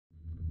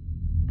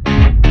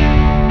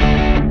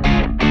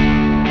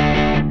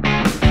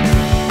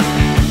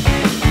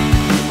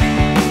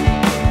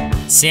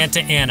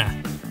Santa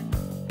Ana.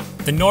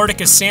 The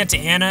Nordica Santa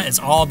Ana is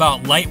all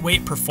about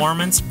lightweight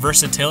performance,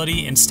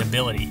 versatility, and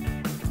stability.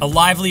 A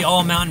lively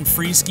all-mountain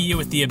free ski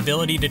with the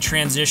ability to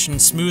transition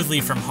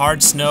smoothly from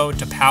hard snow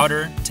to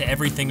powder to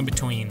everything in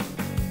between.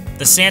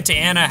 The Santa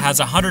Ana has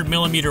a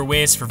 100mm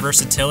waist for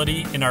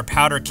versatility in our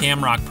powder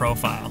camrock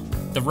profile.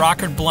 The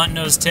rockered blunt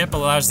nose tip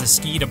allows the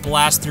ski to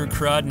blast through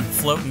crud and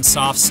float in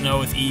soft snow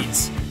with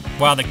ease,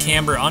 while the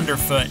camber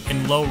underfoot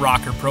and low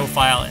rocker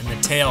profile and the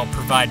tail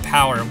provide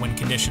power when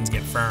conditions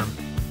get firm.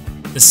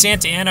 The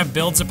Santa Ana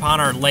builds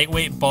upon our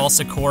lightweight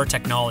Balsa Core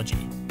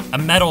technology, a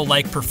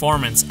metal-like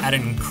performance at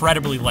an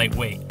incredibly light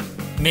weight,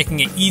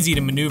 making it easy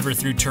to maneuver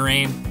through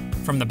terrain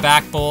from the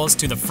back bowls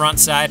to the front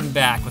side and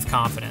back with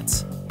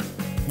confidence.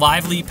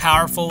 Lively,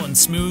 powerful, and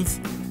smooth,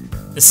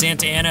 the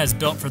Santa Ana is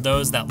built for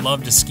those that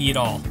love to ski it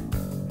all.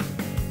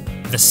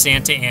 The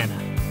Santa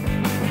Ana.